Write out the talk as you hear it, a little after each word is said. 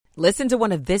Listen to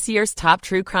one of this year's top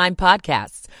true crime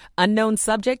podcasts. Unknown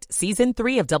Subject, Season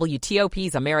 3 of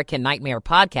WTOP's American Nightmare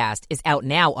podcast is out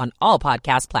now on all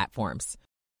podcast platforms.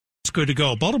 It's good to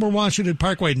go. Baltimore-Washington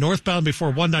Parkway northbound before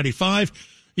 195.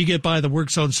 You get by the work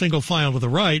zone single file to the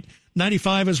right.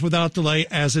 95 is without delay,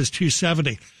 as is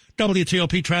 270.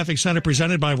 WTOP Traffic Center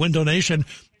presented by Window Nation.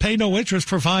 Pay no interest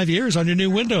for 5 years on your new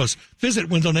windows. Visit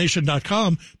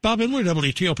windownation.com. Bob Inler,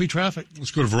 WTOP Traffic. Let's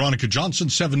go to Veronica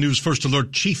Johnson, 7 News First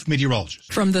Alert Chief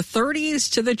Meteorologist. From the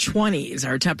 30s to the 20s,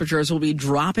 our temperatures will be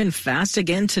dropping fast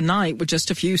again tonight with just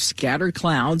a few scattered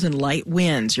clouds and light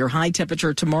winds. Your high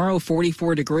temperature tomorrow,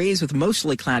 44 degrees with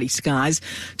mostly cloudy skies.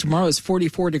 Tomorrow's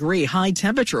 44-degree high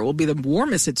temperature will be the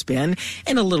warmest it's been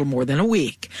in a little more than a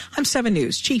week. I'm 7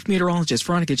 News Chief Meteorologist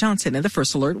Veronica Johnson in the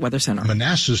First Alert Weather Center.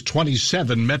 Manassas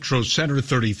 27, Metro Center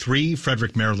 33,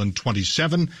 Frederick, Maryland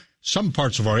 27. Some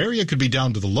parts of our area could be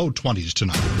down to the low 20s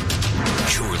tonight.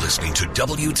 You're listening to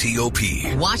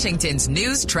WTOP, Washington's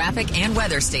news, traffic, and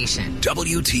weather station.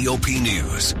 WTOP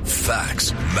News.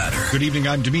 Facts matter. Good evening,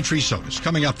 I'm Dimitri Sotis.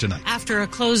 Coming up tonight. After a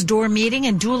closed-door meeting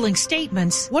and dueling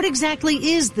statements, what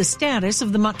exactly is the status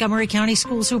of the Montgomery County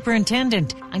School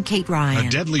Superintendent? I'm Kate Ryan. A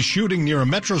deadly shooting near a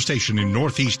metro station in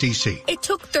Northeast D.C. It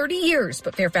took 30 years,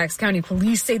 but Fairfax County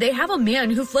police say they have a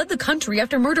man who fled the country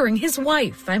after murdering his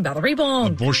wife. I'm Valerie Bone.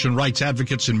 Abortion rights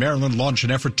advocates in Maryland launch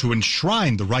an effort to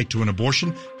enshrine the right to an abortion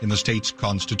in the state's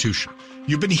constitution.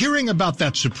 You've been hearing about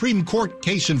that Supreme Court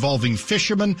case involving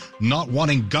fishermen not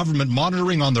wanting government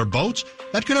monitoring on their boats.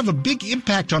 That could have a big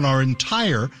impact on our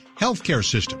entire healthcare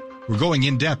system. We're going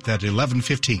in depth at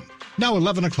 11:15. Now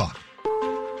 11 o'clock.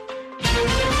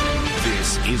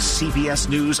 This is CBS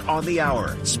News on the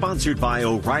Hour, sponsored by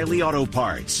O'Reilly Auto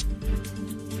Parts.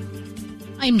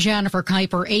 I'm Jennifer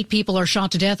Kuiper. 8 people are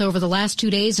shot to death over the last 2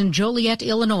 days in Joliet,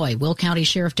 Illinois. Will County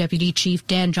Sheriff Deputy Chief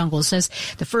Dan Jungle says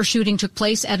the first shooting took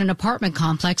place at an apartment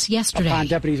complex yesterday. Upon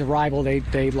deputies' arrival,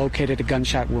 they located a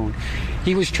gunshot wound.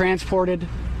 He was transported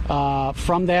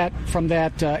from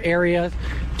that area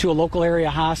to a local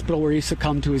area hospital where he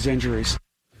succumbed to his injuries.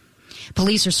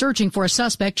 Police are searching for a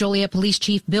suspect. Joliet Police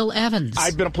Chief Bill Evans.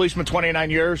 I've been a policeman 29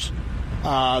 years.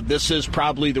 This is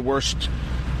probably the worst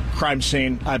crime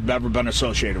scene I've ever been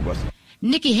associated with.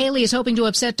 Nikki Haley is hoping to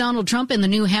upset Donald Trump in the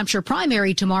New Hampshire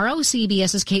primary tomorrow.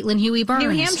 CBS's Caitlin Huey-Burns.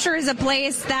 New Hampshire is a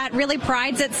place that really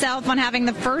prides itself on having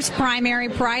the first primary,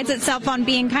 prides itself on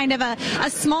being kind of a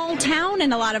small town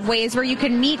in a lot of ways where you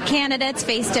can meet candidates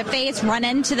face-to-face, run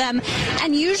into them.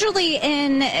 And usually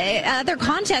in other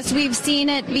contests, we've seen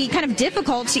it be kind of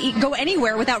difficult to go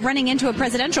anywhere without running into a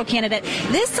presidential candidate.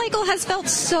 This cycle has felt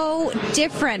so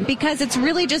different because it's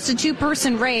really just a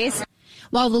two-person race.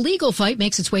 While the legal fight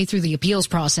makes its way through the appeals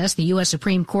process, the U.S.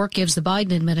 Supreme Court gives the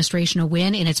Biden administration a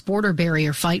win in its border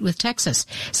barrier fight with Texas.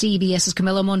 CBS's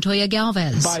Camilo Montoya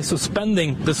Galvez. By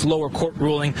suspending this lower court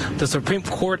ruling, the Supreme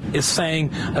Court is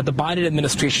saying that the Biden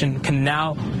administration can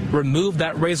now remove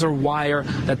that razor wire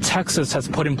that Texas has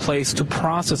put in place to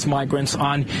process migrants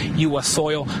on U.S.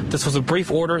 soil. This was a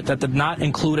brief order that did not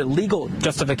include a legal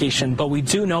justification, but we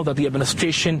do know that the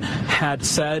administration had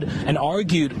said and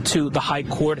argued to the high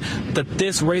court that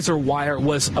this razor wire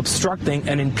was obstructing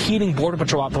and impeding Border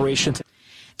Patrol operations.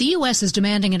 The U.S. is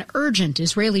demanding an urgent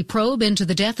Israeli probe into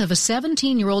the death of a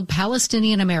 17-year-old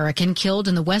Palestinian American killed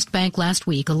in the West Bank last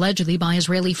week, allegedly by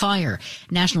Israeli fire.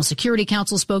 National Security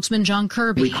Council spokesman John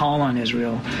Kirby. We call on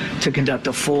Israel to conduct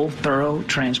a full, thorough,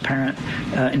 transparent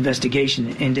investigation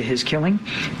into his killing.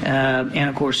 And,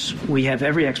 of course, we have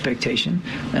every expectation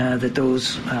that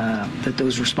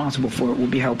those responsible for it will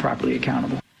be held properly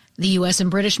accountable. The U.S. and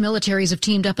British militaries have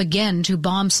teamed up again to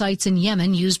bomb sites in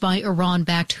Yemen used by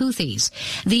Iran-backed Houthis.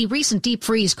 The recent deep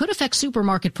freeze could affect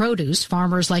supermarket produce.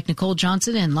 Farmers like Nicole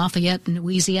Johnson in Lafayette,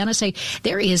 Louisiana, say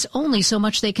there is only so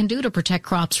much they can do to protect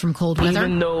crops from cold weather.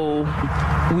 Even though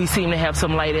we seem to have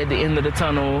some light at the end of the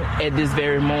tunnel at this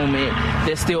very moment,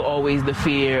 there's still always the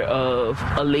fear of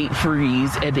a late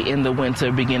freeze at the end of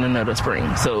winter, beginning of the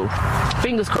spring. So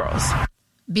fingers crossed.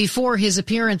 Before his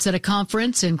appearance at a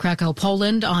conference in Krakow,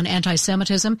 Poland on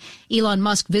anti-Semitism, Elon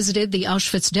Musk visited the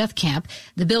Auschwitz death camp.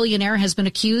 The billionaire has been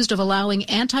accused of allowing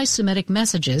anti-Semitic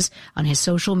messages on his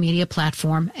social media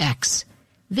platform X.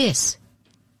 This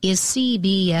is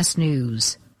CBS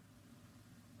News.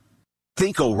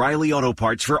 Think O'Reilly Auto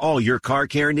Parts for all your car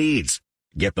care needs.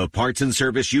 Get the parts and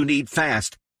service you need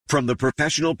fast from the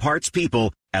professional parts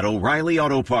people at O'Reilly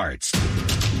Auto Parts.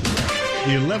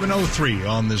 11:03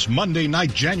 on this Monday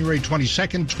night, January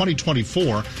 22nd,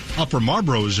 2024. Upper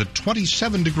Marlboro is at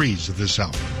 27 degrees at this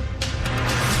hour.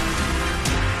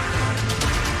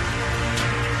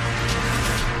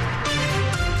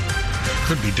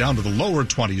 Could be down to the lower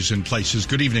 20s in places.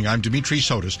 Good evening. I'm Dimitri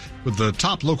Sotis with the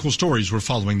top local stories we're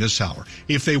following this hour.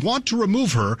 If they want to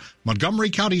remove her, Montgomery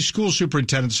County School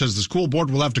Superintendent says the school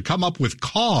board will have to come up with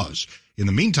cause. In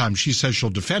the meantime, she says she'll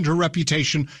defend her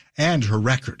reputation and her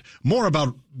record. More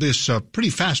about this pretty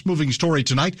fast-moving story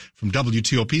tonight from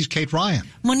WTOP's Kate Ryan.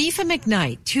 Monifa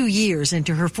McKnight, 2 years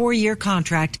into her 4-year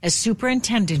contract as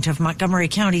superintendent of Montgomery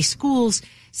County Schools,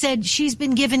 said she's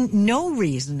been given no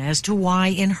reason as to why,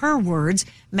 in her words,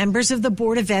 members of the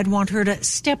Board of Ed want her to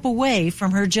step away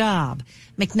from her job.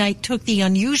 McKnight took the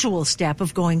unusual step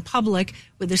of going public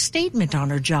with a statement on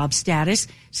her job status,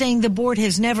 saying the board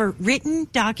has never written,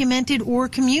 documented, or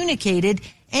communicated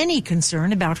any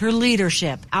concern about her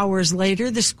leadership. Hours later,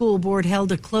 the school board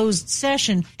held a closed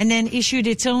session and then issued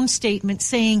its own statement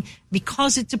saying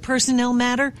because it's a personnel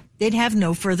matter, they'd have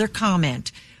no further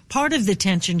comment. Part of the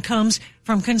tension comes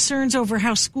from concerns over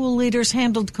how school leaders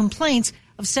handled complaints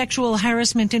of sexual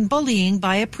harassment and bullying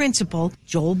by a principal,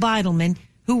 Joel Beidelman,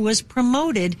 who was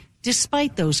promoted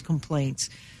despite those complaints.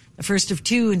 The first of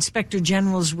two Inspector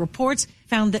General's reports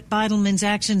found that Beidelman's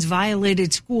actions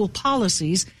violated school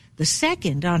policies. The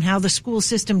second, on how the school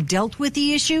system dealt with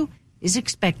the issue, is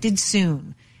expected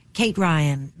soon. Kate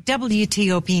Ryan,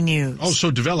 WTOP News. Also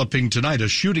developing tonight, a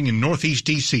shooting in northeast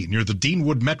D.C. near the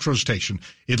Deanwood Metro Station.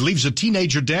 It leaves a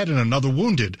teenager dead and another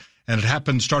wounded, and it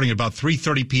happened starting about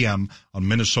 3:30 p.m. on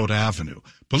Minnesota Avenue.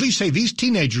 Police say these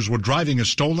teenagers were driving a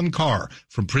stolen car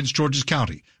from Prince George's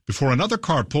County before another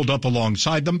car pulled up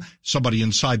alongside them. Somebody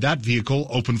inside that vehicle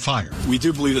opened fire. We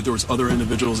do believe that there was other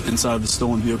individuals inside the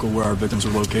stolen vehicle where our victims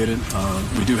were located.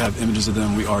 We do have images of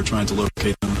them. We are trying to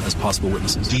locate them as possible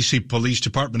witnesses. D.C. Police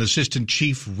Department Assistant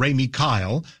Chief Ramey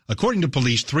Kyle. According to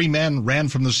police, 3 men ran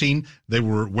from the scene. They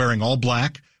were wearing all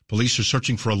black. Police are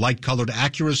searching for a light-colored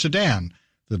Acura sedan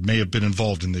that may have been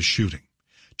involved in this shooting.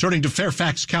 Turning to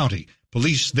Fairfax County,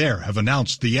 police there have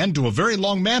announced the end to a very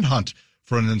long manhunt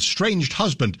for an estranged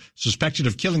husband suspected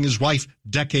of killing his wife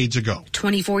decades ago.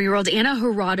 24-year-old Anna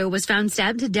Hirado was found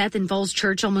stabbed to death in Falls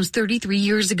Church almost 33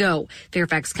 years ago.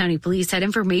 Fairfax County Police had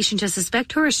information to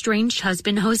suspect her estranged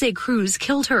husband, Jose Cruz,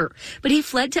 killed her, but he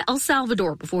fled to El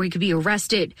Salvador before he could be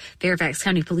arrested. Fairfax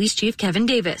County Police Chief Kevin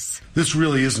Davis. This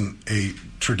really isn't a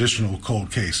traditional cold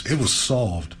case. It was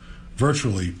solved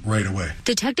virtually right away.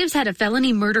 Detectives had a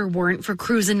felony murder warrant for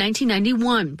Cruz in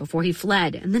 1991 before he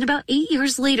fled. And then about 8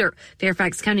 years later,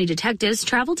 Fairfax County detectives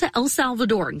traveled to El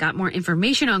Salvador and got more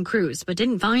information on Cruz, but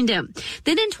didn't find him.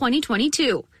 Then in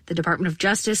 2022, the Department of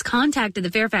Justice contacted the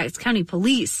Fairfax County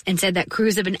Police and said that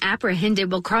Cruz had been apprehended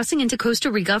while crossing into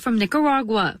Costa Rica from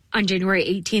Nicaragua. On January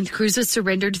 18th, Cruz was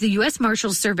surrendered to the U.S.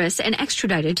 Marshals Service and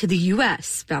extradited to the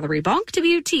U.S. Valerie Bonk,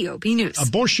 WTOP News.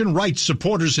 Abortion rights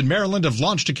supporters in Maryland have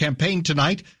launched a campaign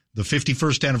tonight, the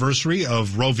 51st anniversary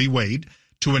of Roe v. Wade,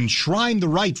 to enshrine the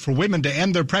right for women to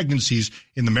end their pregnancies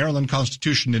in the Maryland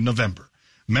Constitution in November.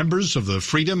 Members of the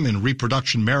Freedom in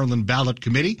Reproduction Maryland Ballot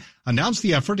Committee announced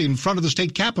the effort in front of the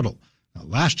state capitol. Now,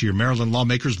 last year, Maryland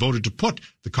lawmakers voted to put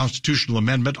the constitutional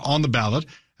amendment on the ballot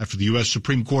after the U.S.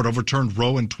 Supreme Court overturned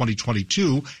Roe in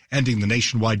 2022, ending the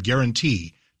nationwide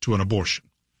guarantee to an abortion.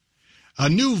 A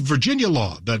new Virginia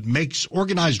law that makes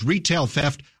organized retail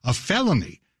theft a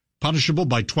felony, punishable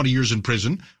by 20 years in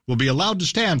prison, will be allowed to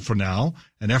stand for now.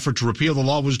 An effort to repeal the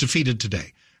law was defeated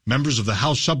today. Members of the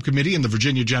House Subcommittee in the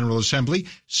Virginia General Assembly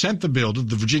sent the bill to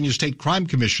the Virginia State Crime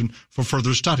Commission for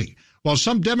further study. While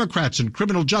some Democrats and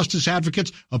criminal justice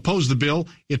advocates opposed the bill,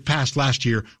 it passed last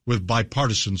year with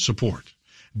bipartisan support.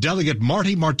 Delegate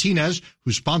Marty Martinez,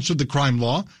 who sponsored the crime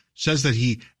law, says that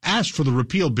he asked for the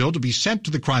repeal bill to be sent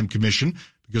to the Crime Commission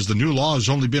because the new law has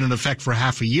only been in effect for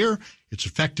half a year. Its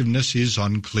effectiveness is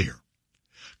unclear.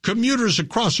 Commuters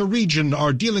across a region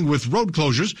are dealing with road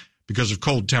closures because of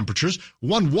cold temperatures.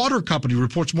 One water company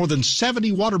reports more than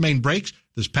 70 water main breaks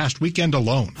this past weekend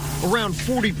alone. Around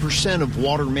 40% of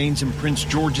water mains in Prince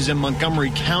George's and Montgomery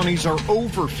counties are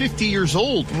over 50 years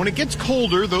old. And when it gets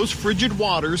colder, those frigid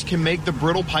waters can make the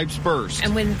brittle pipes burst.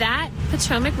 And when that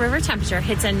Potomac River temperature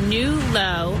hits a new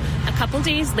low, a couple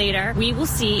days later, we will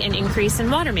see an increase in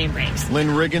water main breaks. Lynn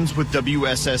Riggins with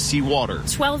WSSC Water.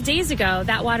 12 days ago,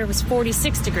 that water was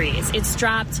 46 degrees. It's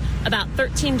dropped about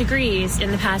 13 degrees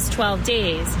in the past 12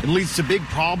 days. It leads to big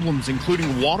problems,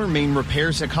 including water main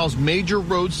repairs that cause major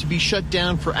roads to be shut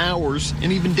down for hours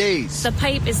and even days. The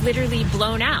pipe is literally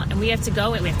blown out, and we have to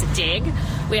go and we have to dig.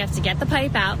 We have to get the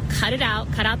pipe out, cut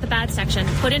out the bad section,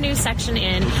 put a new section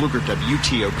in. Luger,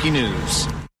 WTOP News.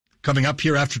 Coming up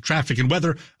here after traffic and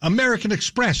weather, American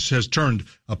Express has turned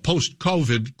a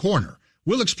post-COVID corner.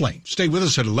 We'll explain. Stay with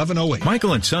us at 11:08.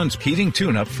 Michael and Son's heating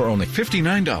tune-up for only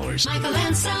 $59. Michael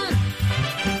and Son.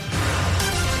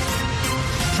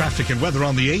 Traffic and weather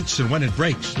on the 8s and when it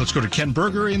breaks. Let's go to Ken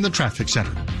Berger in the traffic center.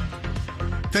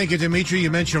 Thank you, Dimitri.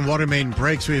 You mentioned water main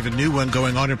breaks. We have a new one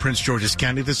going on in Prince George's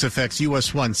County. This affects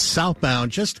US 1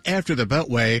 southbound just after the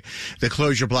Beltway. The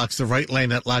closure blocks the right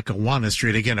lane at Lackawanna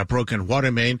Street. Again, a broken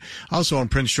water main. Also in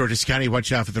Prince George's County,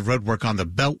 watch out for the road work on the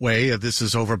Beltway. This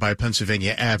is over by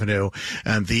Pennsylvania Avenue.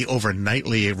 And the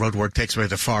overnightly road work takes away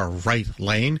the far right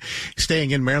lane.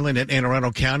 Staying in Maryland at Anne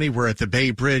Arundel County, we're at the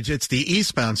Bay Bridge. It's the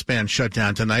eastbound span shut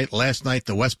down tonight. Last night,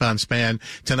 the westbound span.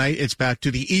 Tonight, it's back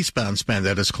to the eastbound span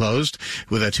that is closed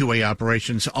with a two-way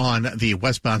operations on the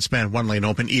westbound span, one lane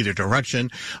open either direction.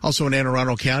 Also in Anne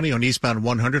Arundel County on eastbound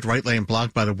 100, right lane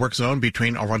blocked by the work zone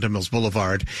between Arundel Mills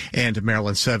Boulevard and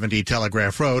Maryland 70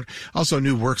 Telegraph Road. Also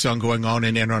new work zone going on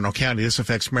in Anne Arundel County. This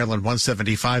affects Maryland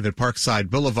 175 at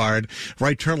Parkside Boulevard.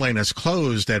 Right turn lane is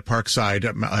closed at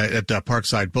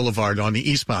Parkside Boulevard on the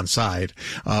eastbound side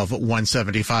of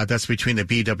 175. That's between the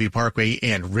BW Parkway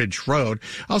and Ridge Road.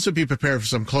 Also be prepared for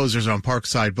some closures on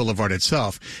Parkside Boulevard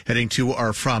itself, heading to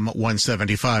or from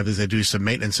 175 as they do some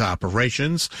maintenance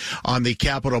operations. On the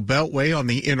Capitol Beltway on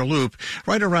the inner loop,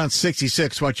 right around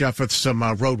 66, watch out for some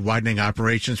road widening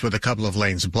operations with a couple of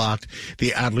lanes blocked.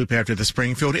 The outer loop after the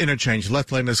Springfield interchange,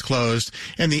 left lane is closed,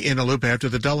 and the inner loop after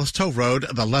the Dulles Toll Road,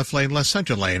 the left lane, left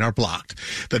center lane are blocked.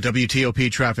 The WTOP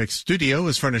traffic studio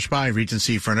is furnished by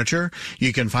Regency Furniture.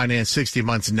 You can finance 60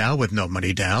 months now with no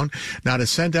money down. Not a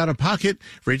cent out of pocket.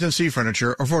 Regency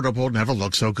Furniture, affordable, never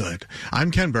looked so good.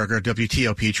 I'm Ken Berger, WTOP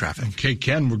traffic. Okay,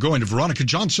 Ken, we're going to Veronica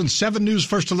Johnson, 7 News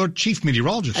First Alert Chief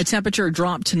Meteorologist. A temperature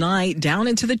drop tonight down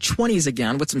into the 20s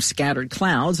again with some scattered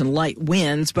clouds and light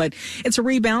winds, but it's a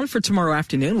rebound for tomorrow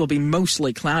afternoon. Will be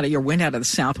mostly cloudy or wind out of the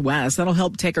southwest. That'll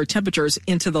help take our temperatures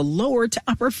into the lower to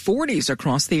upper 40s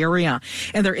across the area.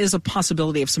 And there is a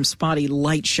possibility of some spotty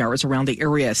light showers around the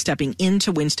area stepping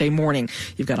into Wednesday morning.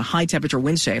 You've got a high temperature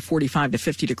Wednesday of 45 to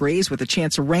 50 degrees with a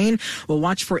chance of rain. We'll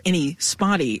watch for any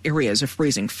spotty areas of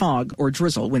freezing fog or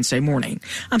drizzle Wednesday morning.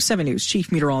 I'm 7 News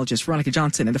Chief Meteorologist Veronica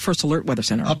Johnson in the First Alert Weather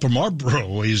Center. Upper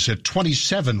Marlboro is at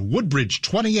 27, Woodbridge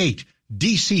 28,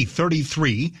 D.C.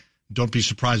 33. Don't be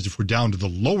surprised if we're down to the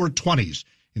lower 20s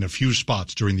in a few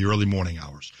spots during the early morning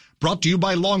hours. Brought to you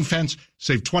by Long Fence.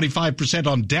 Save 25%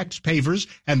 on decks, pavers,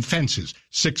 and fences.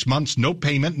 6 months, no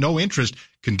payment, no interest.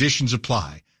 Conditions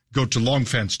apply. Go to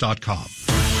longfence.com.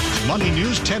 Money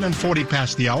News, 10 and 40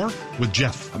 past the hour with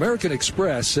Jeff. American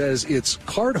Express says its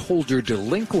cardholder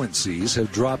delinquencies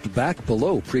have dropped back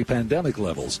below pre-pandemic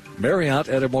levels. Marriott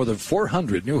added more than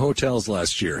 400 new hotels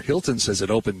last year. Hilton says it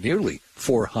opened nearly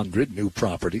 400 new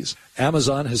properties.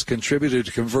 Amazon has contributed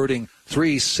to converting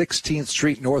 3 16th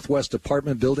Street Northwest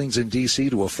apartment buildings in D.C.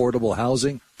 to affordable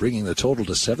housing, bringing the total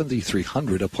to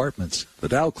 7,300 apartments. The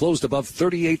Dow closed above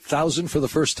 38,000 for the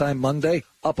first time Monday,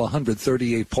 up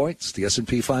 138 points. The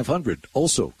S&P 500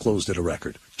 also closed at a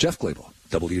record. Jeff Clable,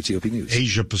 WTOP News.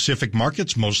 Asia Pacific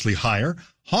markets mostly higher.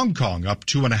 Hong Kong up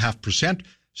 2.5%.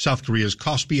 South Korea's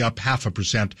Kospi up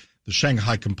 0.5%. The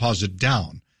Shanghai Composite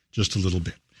down just a little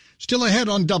bit. Still ahead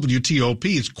on WTOP,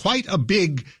 it's quite a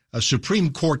big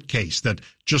Supreme Court case that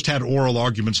just had oral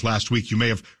arguments last week. You may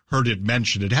have heard it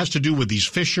mentioned. It has to do with these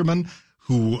fishermen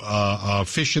who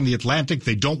fish in the Atlantic.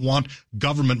 They don't want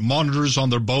government monitors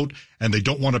on their boat, and they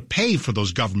don't want to pay for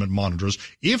those government monitors.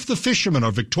 If the fishermen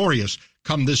are victorious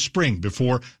come this spring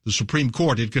before the Supreme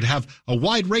Court, it could have a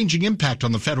wide-ranging impact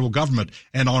on the federal government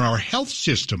and on our health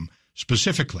system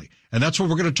specifically. And that's what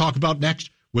we're going to talk about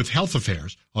next with Health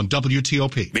Affairs on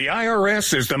WTOP. The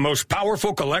IRS is the most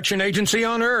powerful collection agency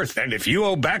on earth, and if you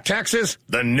owe back taxes,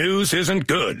 the news isn't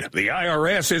good. The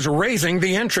IRS is raising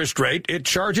the interest rate it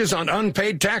charges on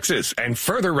unpaid taxes, and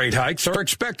further rate hikes are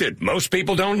expected. Most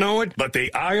people don't know it, but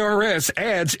the IRS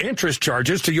adds interest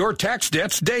charges to your tax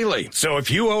debts daily. So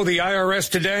if you owe the IRS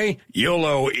today, you'll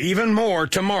owe even more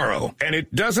tomorrow. And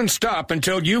it doesn't stop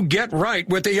until you get right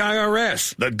with the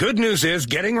IRS. The good news is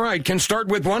getting right can start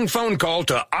with one phone call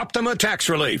to Optima Tax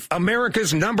Relief,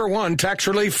 America's #1 tax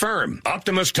relief firm.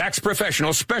 Optima's tax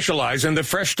professionals specialize in the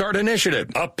Fresh Start Initiative,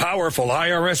 a powerful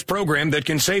IRS program that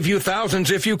can save you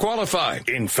thousands if you qualify.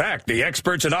 In fact, the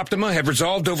experts at Optima have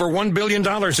resolved over $1 billion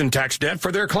in tax debt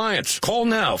for their clients. Call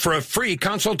now for a free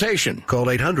consultation. Call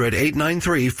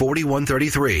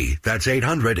 800-893-4133. That's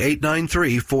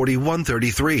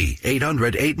 800-893-4133.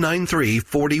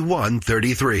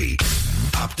 800-893-4133.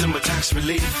 Optima Tax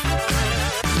Relief.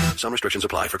 Some restrictions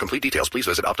apply. For complete details, please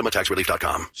visit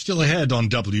OptimaTaxRelief.com. Still ahead on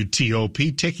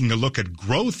WTOP, taking a look at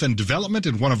growth and development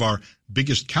in one of our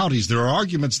biggest counties. There are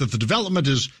arguments that the development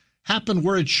has happened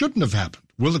where it shouldn't have happened.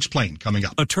 We'll explain coming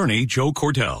up. Attorney Joe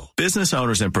Cordell. Business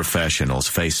owners and professionals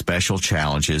face special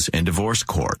challenges in divorce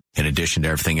court. In addition to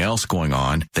everything else going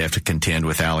on, they have to contend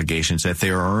with allegations that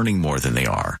they are earning more than they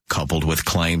are, coupled with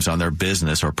claims on their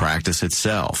business or practice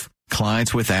itself.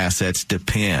 Clients with assets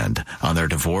depend on their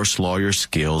divorce lawyer's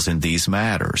skills in these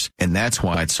matters, and that's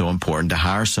why it's so important to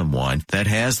hire someone that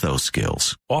has those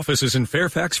skills. Offices in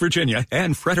Fairfax, Virginia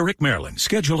and Frederick, Maryland.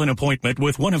 Schedule an appointment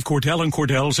with one of Cordell &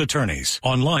 Cordell's attorneys.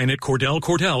 Online at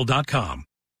CordellCordell.com.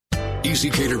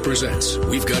 EasyCater presents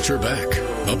We've Got Your Back.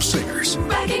 Upsingers.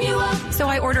 Backing you up. So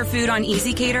I order food on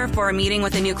EasyCater for a meeting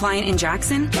with a new client in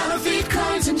Jackson. Gotta feed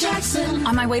clients in Jackson.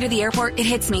 On my way to the airport, it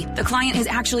hits me. The client is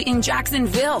actually in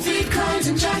Jacksonville. Feed clients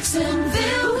in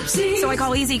Jacksonville. Oopsie. So I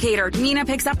call EasyCater. Nina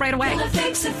picks up right away. Nina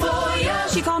fix it for you.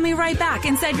 She called me right back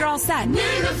and said, you're all set. Nina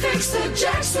fixed the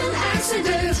Jackson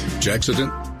accident.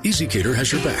 Jacksident? EasyCater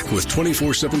has your back with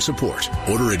 24/7 support.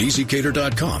 Order at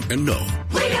EasyCater.com and know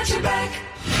we got your back.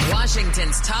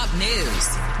 Washington's top news,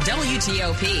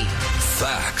 WTOP.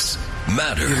 Facts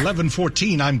matter.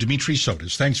 11:14. I'm Dimitri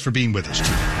Sotis. Thanks for being with us today.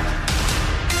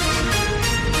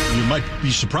 You might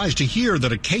be surprised to hear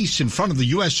that a case in front of the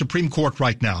U.S. Supreme Court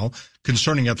right now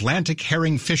concerning Atlantic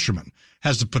herring fishermen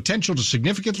has the potential to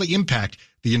significantly impact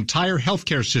the entire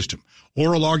healthcare system.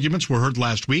 Oral arguments were heard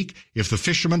last week. If the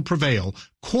fishermen prevail,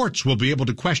 courts will be able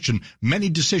to question many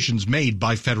decisions made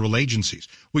by federal agencies.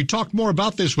 We talk more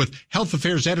about this with Health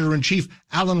Affairs Editor-in-Chief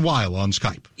Alan Weil on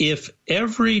Skype. If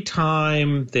every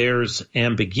time there's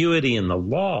ambiguity in the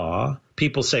law,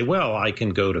 people say, well, I can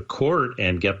go to court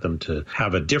and get them to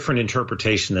have a different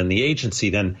interpretation than the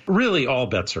agency, then really all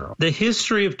bets are off. The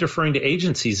history of deferring to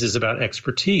agencies is about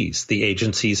expertise. The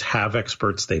agencies have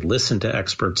experts. They listen to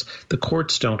experts. The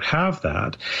courts don't have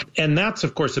that. And that's,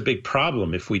 of course, a big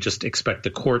problem if we just expect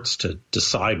the courts to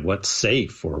decide what's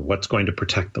safe or what's going to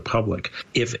protect the public.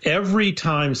 If every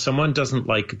time someone doesn't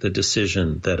like the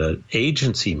decision that an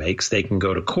agency makes, they can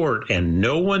go to court and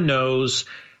no one knows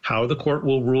how the court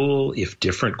will rule, if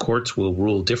different courts will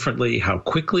rule differently, how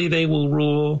quickly they will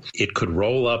rule. It could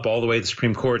roll up all the way to the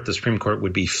Supreme Court. The Supreme Court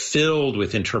would be filled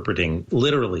with interpreting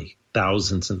literally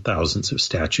thousands and thousands of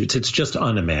statutes. It's just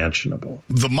unimaginable.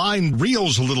 The mind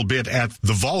reels a little bit at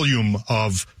the volume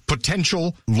of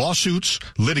potential lawsuits,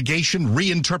 litigation,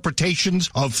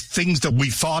 reinterpretations of things that we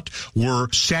thought were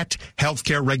set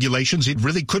healthcare regulations. It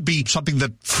really could be something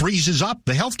that freezes up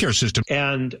the healthcare system.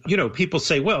 And, people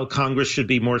say, well, Congress should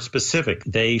be more specific.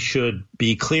 They should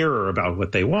be clearer about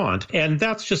what they want. And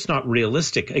that's just not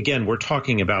realistic. Again, we're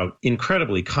talking about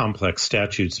incredibly complex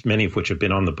statutes, many of which have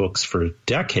been on the books for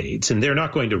decades, and they're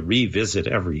not going to revisit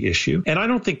every issue. And I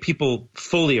don't think people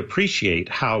fully appreciate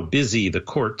how busy the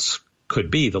courts could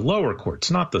be, the lower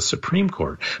courts, not the Supreme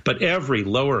Court, but every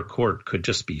lower court could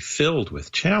just be filled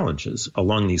with challenges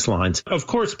along these lines. Of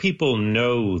course, people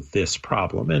know this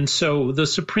problem. And so the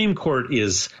Supreme Court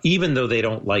is, even though they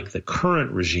don't like the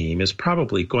current regime, is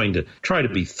probably going to try to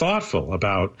be thoughtful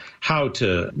about how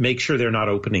to make sure they're not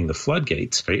opening the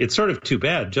floodgates. It's sort of too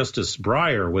bad. Justice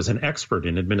Breyer was an expert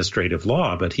in administrative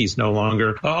law, but he's no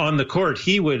longer on the court.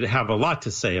 He would have a lot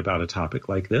to say about a topic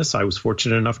like this. I was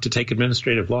fortunate enough to take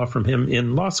administrative law from him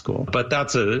in law school, but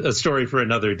that's a story for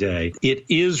another day. It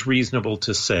is reasonable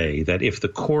to say that if the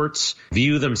courts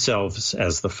view themselves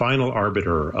as the final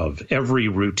arbiter of every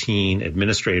routine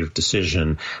administrative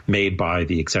decision made by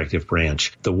the executive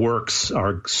branch, the works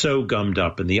are so gummed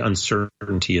up and the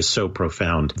uncertainty is so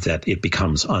profound that it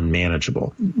becomes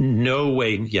unmanageable. No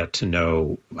way yet to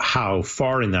know how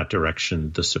far in that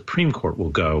direction the Supreme Court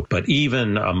will go, but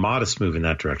even a modest move in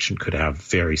that direction could have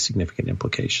very significant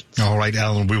implications. All right,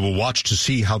 Alan, we will watch to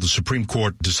see how the Supreme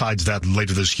Court decides that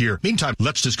later this year. Meantime,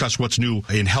 let's discuss what's new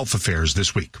in Health Affairs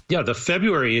this week. Yeah, the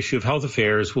February issue of Health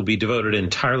Affairs will be devoted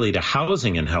entirely to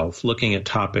housing and health, looking at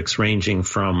topics ranging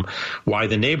from why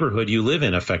the neighborhood you live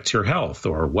in affects your health,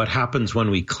 or what happens when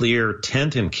we clear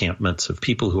tent encampments of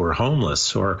people who are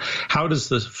homeless, or how does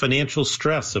the financial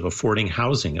stress of affording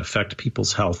housing affect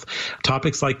people's health.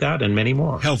 Topics like that and many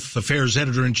more. Health Affairs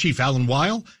Editor-in-Chief Alan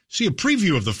Weil. See a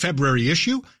preview of the February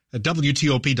issue at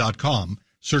WTOP.com.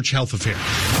 Search Health Affairs.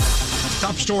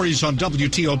 Top stories on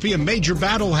WTOP. A major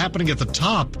battle happening at the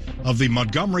top of the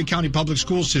Montgomery County Public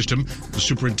School System. The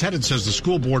superintendent says the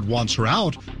school board wants her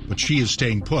out, but she is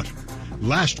staying put.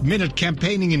 Last-minute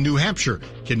campaigning in New Hampshire.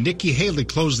 Can Nikki Haley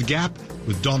close the gap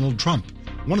with Donald Trump?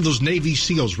 One of those Navy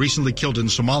SEALs recently killed in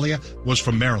Somalia was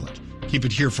from Maryland. Keep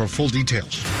it here for full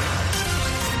details.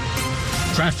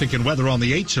 Traffic and weather on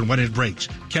the 8s and when it breaks.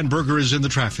 Ken Berger is in the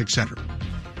traffic center.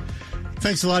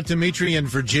 Thanks a lot, Dimitri. In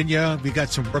Virginia, we got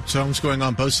some work zones going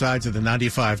on both sides of the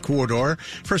 95 corridor.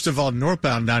 First of all,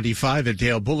 northbound 95 at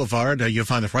Dale Boulevard, you'll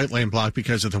find the right lane blocked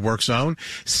because of the work zone.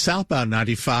 Southbound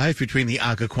 95 between the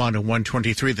Occoquan and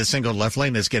 123, the single left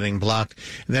lane is getting blocked.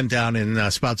 And then down in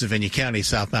Spotsylvania County,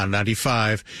 southbound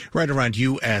 95, right around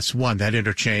US 1, that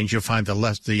interchange, you'll find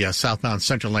the southbound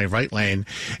central lane, right lane,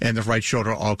 and the right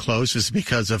shoulder all closed. This is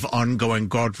because of ongoing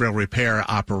guardrail repair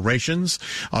operations.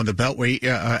 On the Beltway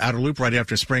outer loop, right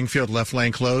after Springfield, left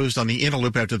lane closed. On the inner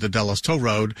loop after the Dulles Toll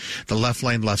Road, the left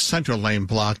lane, left central lane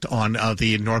blocked on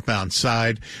the northbound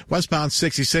side. Westbound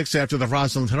 66 after the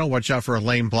Roslyn Tunnel, watch out for a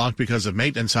lane blocked because of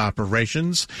maintenance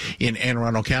operations. In Anne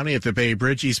Arundel County at the Bay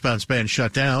Bridge, eastbound span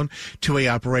shut down. Two-way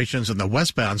operations in the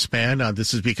westbound span.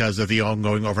 This is because of the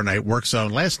ongoing overnight work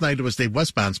zone. Last night it was the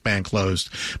westbound span closed,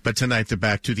 but tonight they're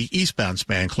back to the eastbound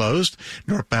span closed.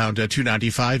 Northbound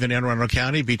 295 in Anne Arundel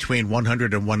County between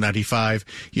 100 and 195.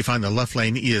 You find the left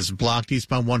lane is blocked.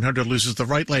 Eastbound 100 loses the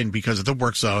right lane because of the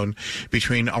work zone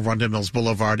between Arundel Mills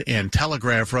Boulevard and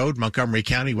Telegraph Road. Montgomery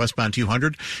County, westbound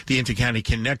 200, the intercounty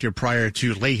connector prior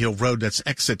to Lay Hill Road, that's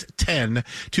exit 10.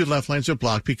 Two left lanes are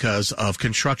blocked because of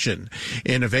construction.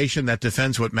 Innovation that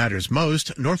defends what matters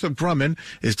most. Northrop Grumman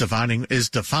is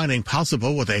defining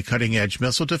possible with a cutting-edge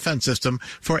missile defense system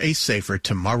for a safer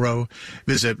tomorrow.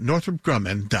 Visit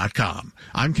northropgrumman.com.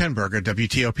 I'm Ken Berger,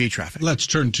 WTOP Traffic. Let's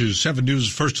turn to 7 News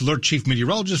First Alert Chief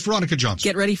Meteorologist Veronica Johnson.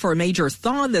 Get ready for a major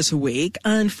thaw this week.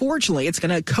 Unfortunately, it's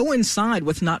going to coincide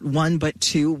with not one but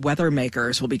two weather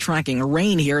makers. We'll be tracking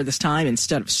rain here this time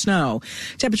instead of snow.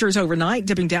 Temperatures overnight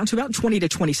dipping down to about 20 to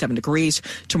 27 degrees.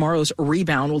 Tomorrow's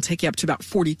rebound will take you up to about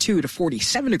 42 to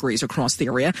 47 degrees across the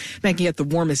area, making it the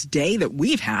warmest day that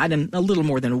we've had in a little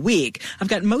more than a week. I've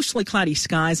got mostly cloudy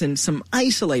skies and some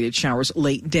isolated showers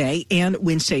late day and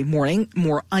Wednesday morning,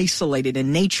 more isolated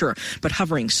in nature, but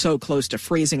hovering so close to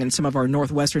freezing in some of our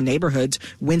northwestern neighborhoods.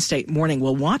 Wednesday morning,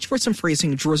 we'll watch for some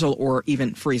freezing drizzle or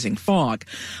even freezing fog.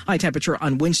 High temperature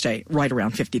on Wednesday, right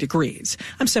around 50 degrees.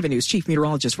 I'm 7 News Chief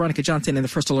Meteorologist Veronica Johnson in the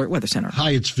First Alert Weather Center.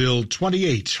 Hyattsville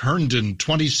 28, Herndon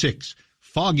 26,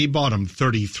 Foggy Bottom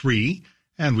 33,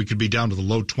 and we could be down to the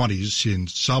low 20s in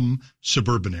some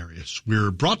suburban areas.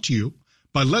 We're brought to you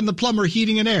by Len the Plumber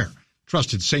Heating and Air.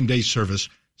 Trusted same-day service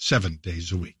 7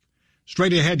 days a week.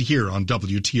 Straight ahead here on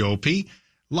WTOP, a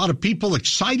lot of people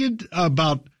excited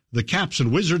about the Caps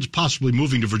and Wizards possibly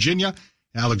moving to Virginia,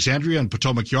 Alexandria and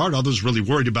Potomac Yard. Others really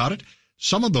worried about it.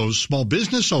 Some of those small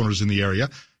business owners in the area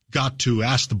got to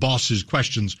ask the bosses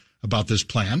questions about this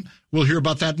plan. We'll hear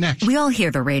about that next. We all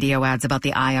hear the radio ads about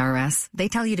the IRS. They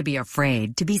tell you to be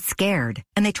afraid, to be scared,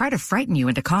 and they try to frighten you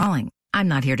into calling. I'm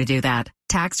not here to do that.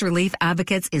 Tax Relief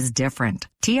Advocates is different.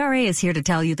 TRA is here to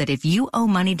tell you that if you owe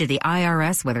money to the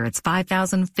IRS, whether it's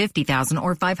 $5,000, $50,000,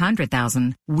 or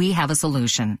 $500,000, we have a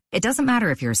solution. It doesn't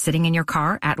matter if you're sitting in your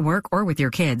car, at work, or with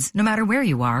your kids. No matter where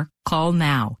you are, call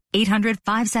now.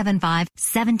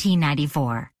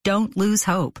 800-575-1794. Don't lose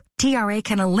hope. TRA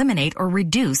can eliminate or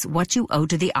reduce what you owe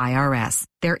to the IRS.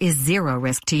 There is zero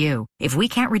risk to you. If we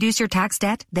can't reduce your tax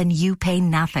debt, then you pay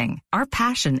nothing. Our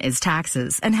passion is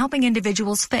taxes and helping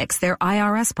individuals fix their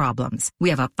IRS problems. We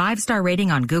have a 5-star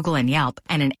rating on Google and Yelp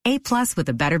and an A+ with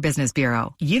the Better Business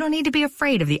Bureau. You don't need to be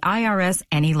afraid of the IRS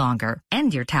any longer.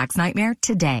 End your tax nightmare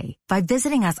today by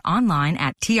visiting us online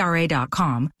at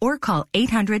TRA.com or call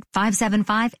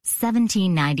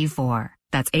 800-575-1794.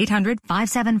 That's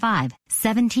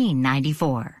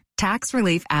 800-575-1794. Tax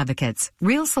Relief Advocates.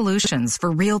 Real solutions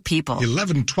for real people.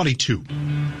 1122.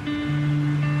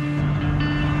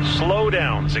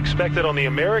 Slowdowns expected on the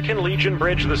American Legion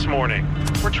Bridge this morning.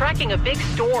 We're tracking a big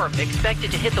storm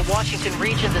expected to hit the Washington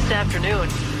region this afternoon.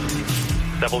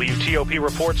 WTOP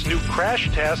reports new crash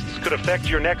tests could affect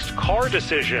your next car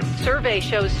decision. Survey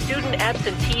shows student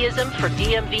absenteeism for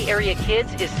DMV area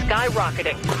kids is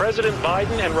skyrocketing. President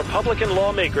Biden and Republican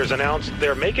lawmakers announced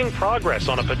they're making progress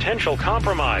on a potential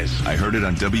compromise. I heard it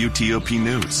on WTOP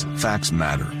News. Facts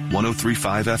matter.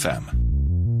 103.5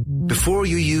 FM. Before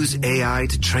you use AI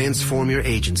to transform your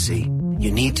agency, you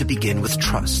need to begin with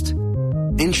trust.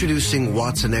 Introducing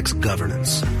Watson X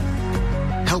Governance,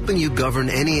 helping you govern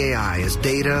any AI as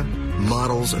data,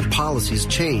 models, and policies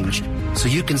change so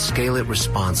you can scale it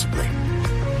responsibly.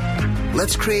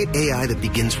 Let's create AI that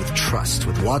begins with trust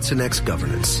with Watson X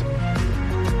Governance.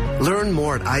 Learn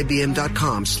more at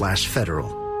ibm.com/federal.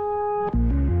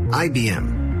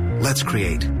 IBM. Let's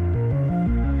create.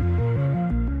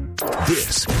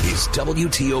 This is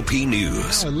WTOP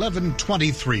News.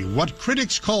 1123. What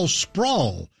critics call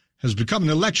sprawl has become an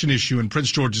election issue in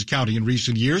Prince George's County in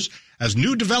recent years as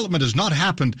new development has not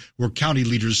happened where county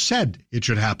leaders said it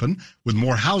should happen. With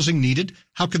more housing needed,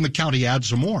 how can the county add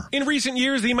some more? In recent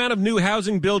years, the amount of new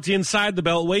housing built inside the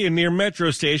Beltway and near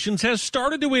metro stations has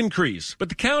started to increase, but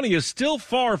the county is still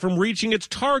far from reaching its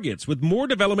targets, with more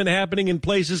development happening in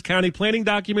places county planning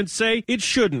documents say it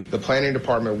shouldn't. The planning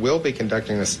department will be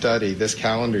conducting a study this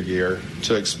calendar year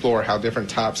to explore how different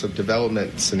types of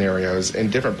development scenarios in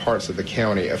different parts of the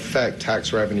county affect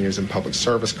tax revenues and public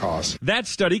service costs. That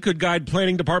study could guide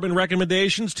planning department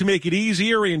recommendations to make it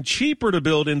easier and cheaper to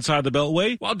build inside the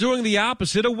Beltway while doing the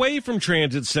opposite away from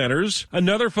transit centers.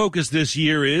 Another focus this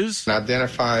year is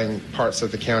identifying parts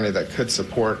of the county that could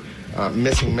support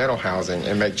missing middle housing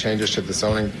and make changes to the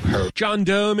zoning code. John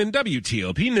Dome in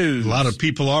WTOP News. A lot of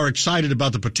people are excited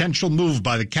about the potential move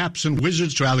by the Caps and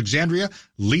Wizards to Alexandria,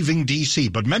 leaving D.C.,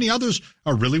 but many others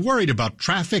are really worried about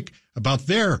traffic, about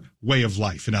their way of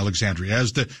life in Alexandria.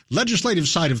 As the legislative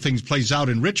side of things plays out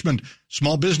in Richmond,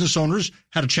 small business owners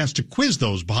had a chance to quiz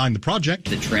those behind the project.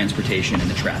 The transportation and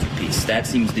the traffic piece, that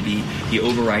seems to be the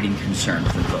overriding concern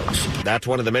for folks. That's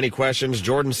one of the many questions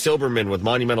Jordan Silberman with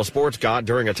Monumental Sports got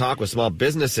during a talk with small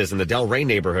businesses in the Del Rey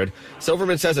neighborhood.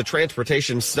 Silberman says a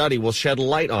transportation study will shed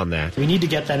light on that. We need to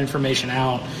get that information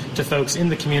out to folks in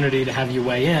the community to have you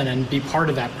weigh in and be part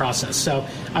of that process. So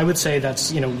I would say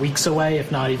that's, weeks away,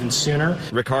 if not even sooner.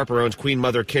 Rick Harper owns Queen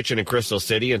Mother Kitchen in Crystal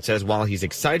City and says while he's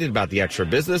excited about the extra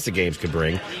business the games could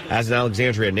bring, as an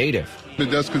Alexandria native, it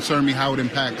does concern me how it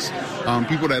impacts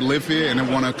people that live here and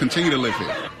that want to continue to live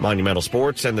here. Monumental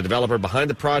Sports and the developer behind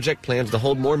the project plans to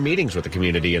hold more meetings with the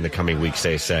community in the coming weeks,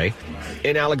 they say.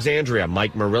 In Alexandria,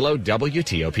 Mike Murillo,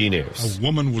 WTOP News. A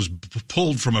woman was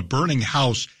pulled from a burning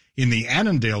house in the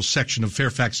Annandale section of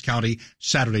Fairfax County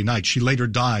Saturday night. She later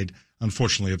died,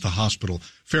 unfortunately, at the hospital.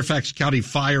 Fairfax County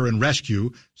Fire and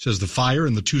Rescue says the fire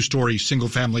in the two-story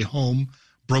single-family home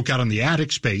broke out in the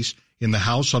attic space in the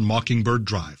house on Mockingbird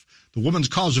Drive. The woman's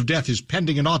cause of death is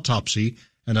pending an autopsy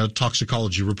and a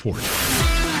toxicology report.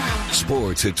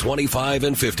 Sports at 25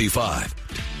 and 55.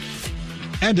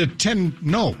 And at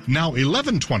now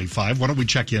 11:25, why don't we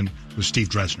check in with Steve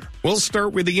Dresner? We'll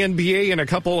start with the NBA and a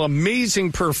couple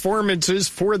amazing performances.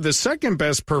 For the second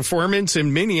best performance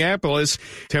in Minneapolis,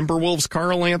 Timberwolves'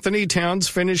 Karl Anthony Towns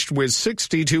finished with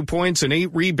 62 points and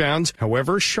 8 rebounds.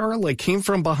 However, Charlotte came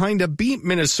from behind to beat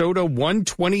Minnesota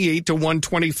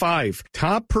 128-125.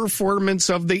 Top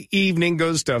performance of the evening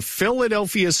goes to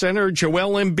Philadelphia center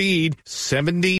Joel Embiid, 70